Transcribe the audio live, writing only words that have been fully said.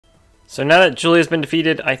So now that Julia's been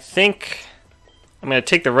defeated, I think I'm going to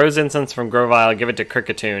take the Rose Incense from Grovyle, give it to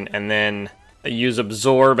Cricketune, and then use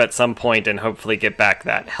Absorb at some point and hopefully get back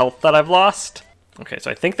that health that I've lost. Okay,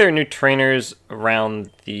 so I think there are new trainers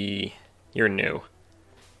around the... You're new.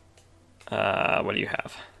 What do you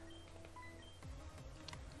have?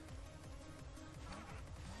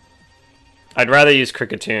 I'd rather use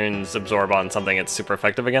Cricketune's Absorb on something it's super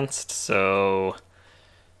effective against, so...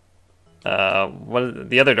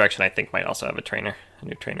 the other direction I think might also have a trainer. A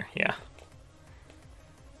new trainer, yeah.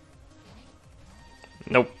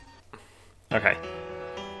 Nope. Okay.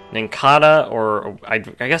 Nincada, or... I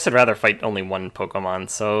guess I'd rather fight only one Pokemon,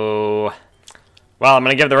 so... Well, I'm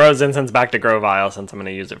going to give the Rose Incense back to Grovyle since I'm going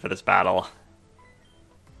to use it for this battle.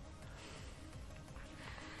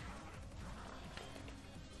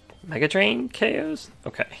 Mega Drain KOs?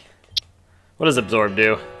 Okay. What does Absorb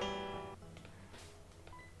do?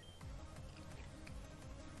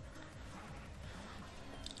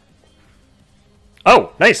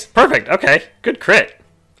 Oh, nice. Perfect. Okay. Good crit.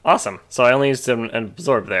 Awesome. So I only used an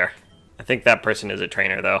Absorb there. I think that person is a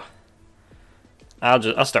trainer, though.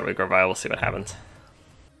 I'll start with Grovyle. We'll see what happens.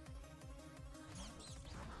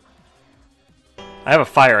 I have a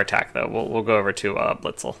fire attack, though. We'll go over to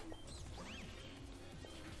Blitzel.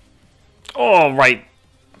 Oh, right.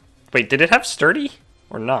 Wait, did it have Sturdy?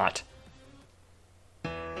 Or not?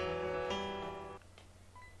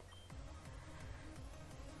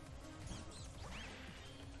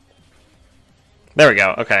 There we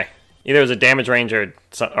go, okay. Either it was a damage range or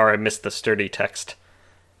I missed the Sturdy text.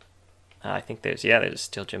 I think there's a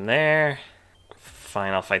Steel Gym there.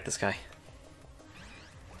 Fine, I'll fight this guy.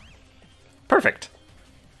 Perfect.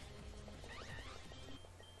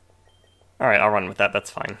 Alright, I'll run with that, that's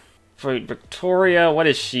fine. For Victoria, what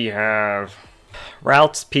does she have?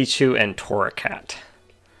 Routes, Pichu, and Torracat.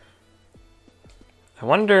 I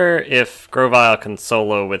wonder if Grovyle can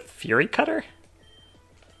solo with Fury Cutter?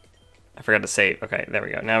 I forgot to save. Okay, there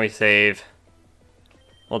we go. Now we save.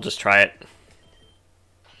 We'll just try it.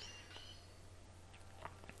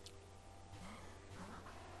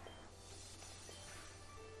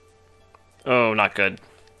 Oh, not good.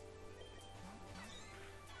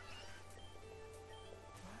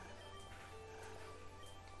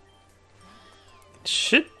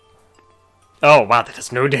 Shit. Oh, wow, that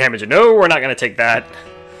does no damage. No, we're not going to take that.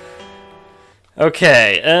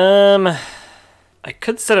 Okay, I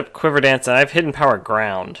could set up Quiver Dance, and I have Hidden Power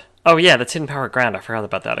Ground. Oh, yeah, that's Hidden Power Ground. I forgot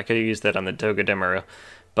about that. I could have used that on the Togedemaru,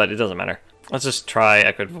 but it doesn't matter. Let's just try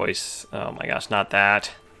Echoed Voice. Oh my gosh, not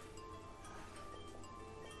that.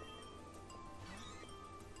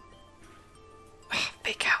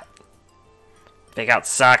 Fake Out. Fake Out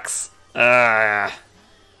sucks.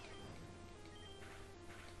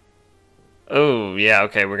 Oh, yeah,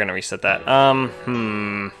 okay, we're gonna reset that.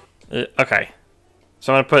 Okay.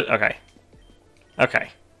 So I'm gonna put, okay.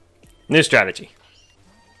 New strategy.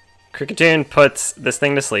 Cricketune puts this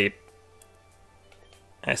thing to sleep.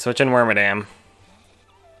 I switch in Wormadam.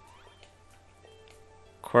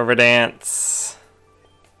 Quiver Dance.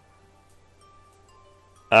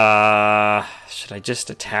 Should I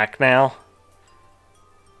just attack now?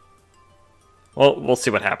 Well, we'll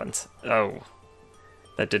see what happens. Oh.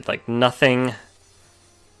 That did, like, nothing.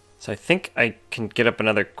 So I think I can get up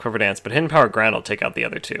another Quiver Dance, but Hidden Power Ground will take out the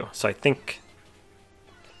other two. So I think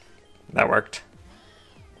that worked.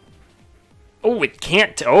 Oh, it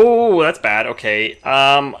can't. Oh, that's bad. Okay.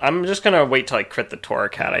 I'm just gonna wait till I crit the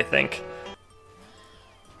Torracat, I think.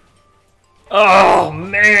 Oh,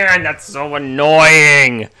 man, that's so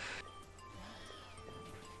annoying.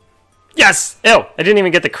 Yes! Ew, I didn't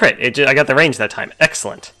even get the crit. I got the range that time.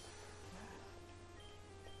 Excellent.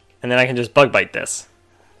 And then I can just Bug Bite this.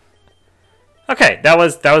 Okay,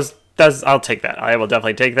 I'll take that. I will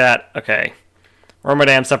definitely take that. Okay.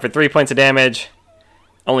 Wormadam suffered 3 points of damage.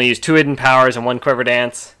 Only used 2 hidden powers and 1 Quiver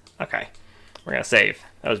Dance. Okay. We're gonna save.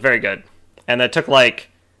 That was very good. And that took like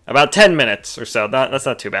about 10 minutes or so. That's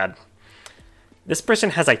not too bad. This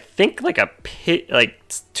person has, I think, like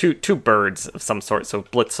two birds of some sort, so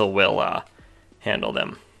Blitzel will handle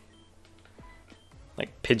them.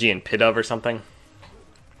 Like Pidgey and Pidove or something.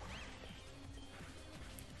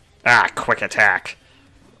 Ah, Quick Attack.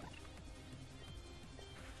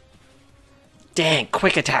 Dang,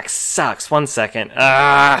 Quick Attack sucks. 1 second.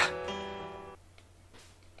 I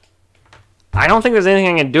don't think there's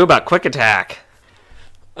anything I can do about Quick Attack.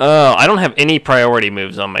 Oh, I don't have any priority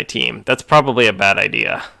moves on my team. That's probably a bad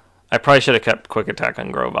idea. I probably should have kept Quick Attack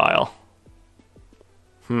on Grovyle.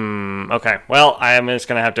 Okay. Well, I am just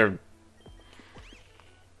going to have to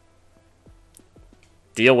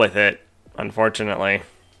deal with it, unfortunately.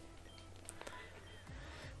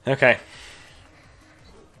 Okay.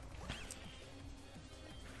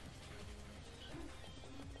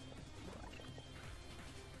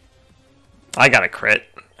 I got a crit.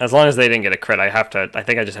 As long as they didn't get a crit, I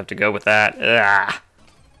think I just have to go with that. Ugh.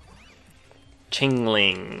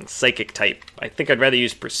 Chingling, Psychic type. I think I'd rather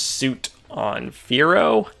use Pursuit on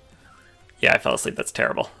Firo. Yeah, I fell asleep. That's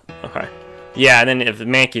terrible. Okay. Yeah, and then if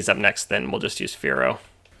Mankey's up next, then we'll just use Firo.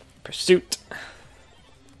 Pursuit.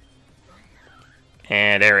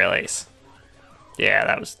 And Aerial Ace. Yeah,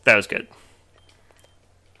 that was good.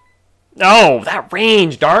 Oh, that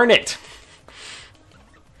range, darn it!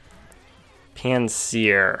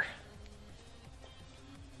 Panseer.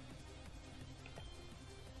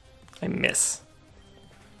 I miss.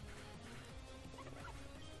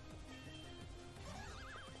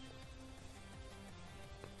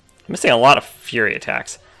 I'm missing a lot of Fury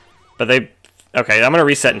attacks. But they... Okay, I'm going to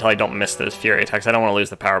reset until I don't miss those Fury attacks. I don't want to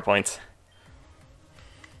lose the power points.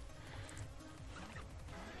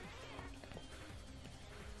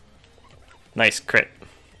 Nice crit.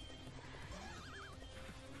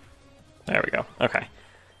 There we go. Okay.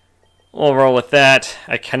 We'll roll with that.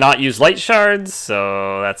 I cannot use light shards,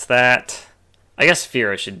 so that's that. I guess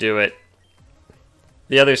Fira should do it.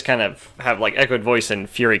 The others kind of have like Echoed Voice and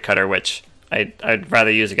Fury Cutter, which I'd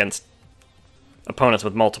rather use against opponents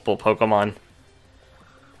with multiple Pokemon.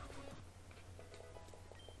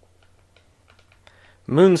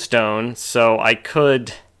 Moonstone, so I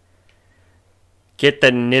could get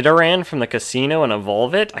the Nidoran from the casino and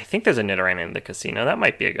evolve it. I think there's a Nidoran in the casino. That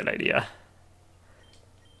might be a good idea.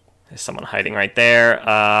 There's someone hiding right there.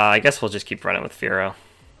 I guess we'll just keep running with Firo.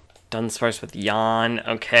 Dunsparce with Yawn.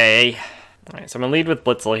 Okay. Alright, so I'm going to lead with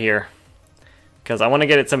Blitzel here. Because I want to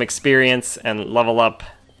get it some experience and level up,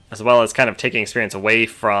 as well as kind of taking experience away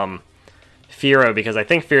from Firo, because I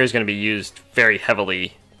think Firo is going to be used very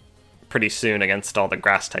heavily pretty soon against all the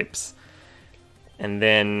grass types. And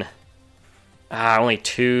then... only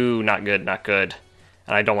 2. Not good, not good.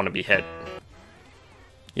 And I don't want to be hit.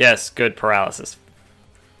 Yes, good paralysis.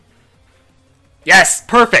 Yes!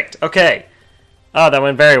 Perfect! Okay. Oh, that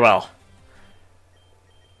went very well.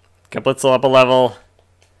 Got Blitzel up a level.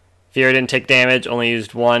 Fury didn't take damage, only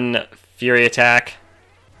used 1 Fury attack.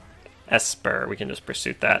 Esper, we can just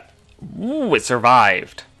pursue that. Ooh, it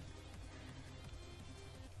survived.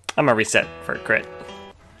 I'm gonna reset for a crit.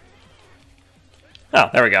 Oh,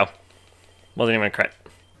 there we go. Wasn't even a crit.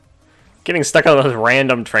 Getting stuck on those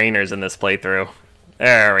random trainers in this playthrough.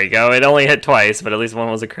 There we go. It only hit twice, but at least one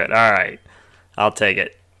was a crit. Alright. I'll take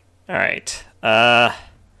it. Alright.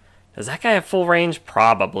 Does that guy have full range?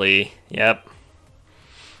 Probably. Yep.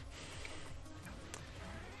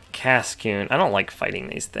 Cascoon. I don't like fighting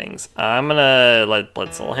these things. I'm gonna let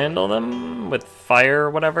Blitzel handle them with fire or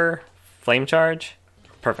whatever. Flame charge.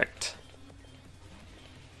 Perfect.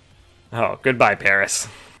 Oh, goodbye, Paris.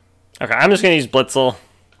 Okay, I'm just gonna use Blitzel.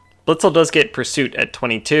 Blitzel does get Pursuit at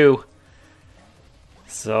 22.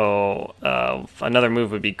 So, another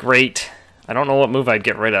move would be great. I don't know what move I'd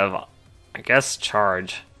get rid of. I guess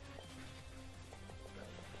Charge.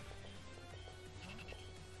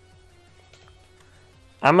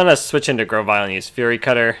 I'm gonna switch into Grovyle and use Fury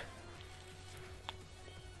Cutter.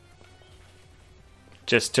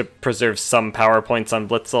 Just to preserve some power points on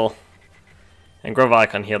Blitzel. And Grovyle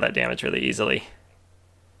can heal that damage really easily.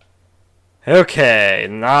 Okay,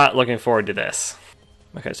 not looking forward to this.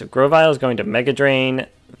 Okay, so Grovyle is going to Mega Drain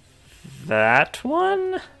that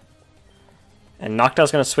one. And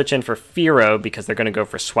Noctow's going to switch in for Firo because they're going to go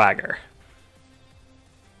for Swagger.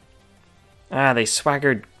 Ah, they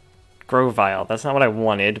swaggered Grovyle. That's not what I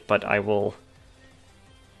wanted, but I will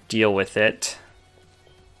deal with it.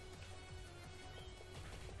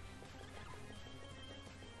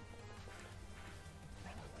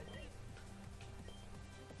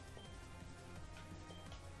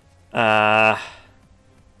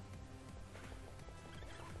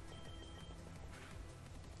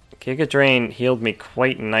 Giga Drain healed me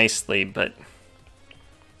quite nicely, but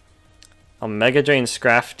I'll Mega Drain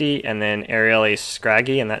Scrafty and then Aerial Ace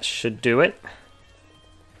Scraggy, and that should do it.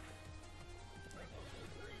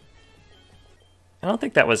 I don't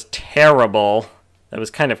think that was terrible. That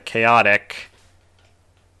was kind of chaotic.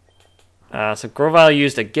 So Grovyle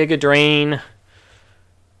used a Giga Drain,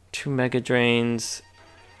 2 Mega Drains.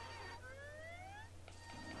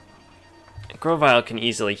 Grovyle can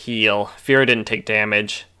easily heal. Firo didn't take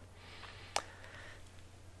damage.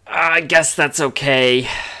 I guess that's okay.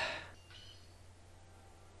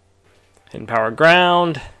 Hidden Power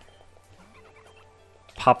Ground.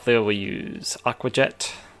 Popplio will use Aqua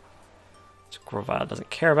Jet. Which Grovyle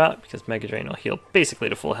doesn't care about because Mega Drain will heal basically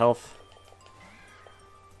to full health.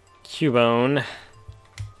 Cubone.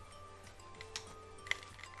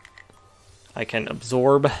 I can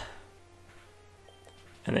absorb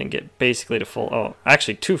and then get basically to full, oh,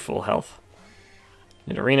 actually 2 full health.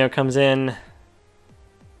 Nidorino comes in.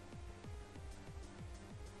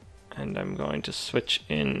 And I'm going to switch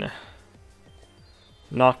in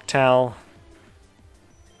Noctowl.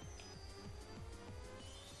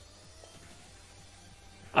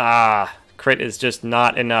 Ah, crit is just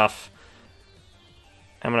not enough.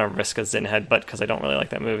 I'm going to risk a Zen Headbutt because I don't really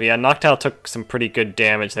like that move. Yeah, Noctowl took some pretty good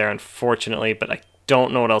damage there, unfortunately, but I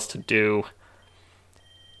don't know what else to do.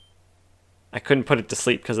 I couldn't put it to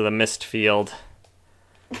sleep because of the mist field.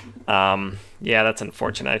 Yeah, that's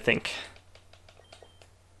unfortunate, I think.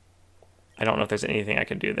 I don't know if there's anything I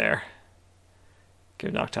can do there.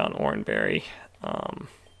 Give Noctowl an Oran Berry.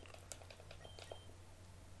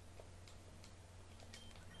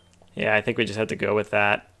 Yeah, I think we just have to go with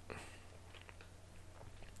that.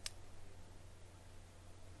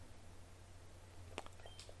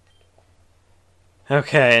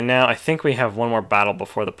 Okay, and now I think we have one more battle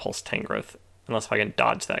before the Pulse Tangrowth. Unless if I can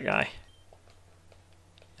dodge that guy.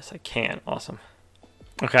 Yes, I can. Awesome.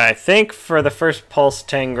 Okay, I think for the first Pulse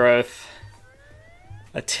Tangrowth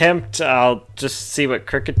attempt, I'll just see what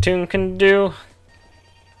Kricketune can do.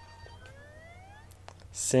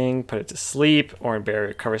 Sing, put it to sleep. Oran Berry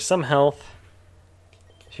recovers some health.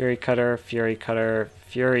 Fury Cutter, Fury Cutter,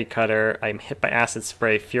 Fury Cutter. I'm hit by Acid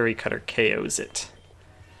Spray. Fury Cutter KOs it.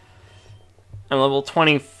 I'm level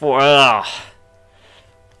 24. Ugh.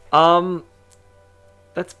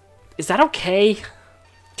 Is that okay?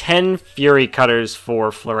 10 Fury Cutters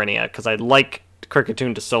for Florenia, because I'd like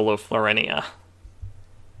Kricketune to solo Florenia.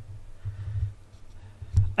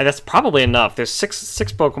 That's probably enough. There's six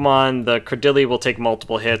Pokemon. The Credilli will take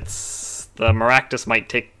multiple hits. The Maractus might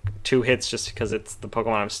take 2 hits just because it's the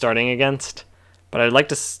Pokemon I'm starting against. But I'd like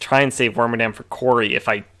to try and save Wormadam for Corey if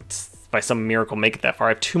I, by some miracle, make it that far.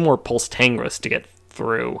 I have 2 more Pulse Tangrowths to get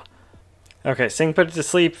through. Okay, Sing, put it to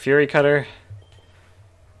sleep. Fury Cutter.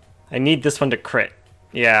 I need this one to crit.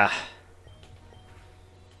 Yeah.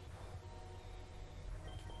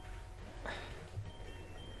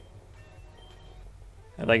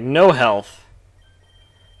 I had like no health.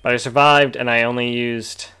 But I survived and I only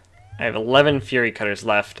used... I have 11 Fury Cutters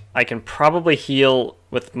left. I can probably heal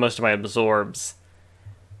with most of my absorbs.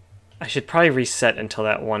 I should probably reset until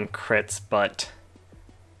that one crits, but...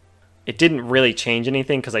 It didn't really change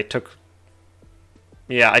anything because I took...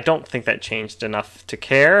 Yeah, I don't think that changed enough to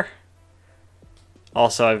care.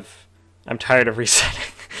 Also, I'm tired of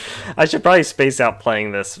resetting. I should probably space out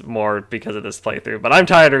playing this more because of this playthrough, but I'm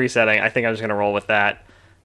tired of resetting. I think I'm just going to roll with that.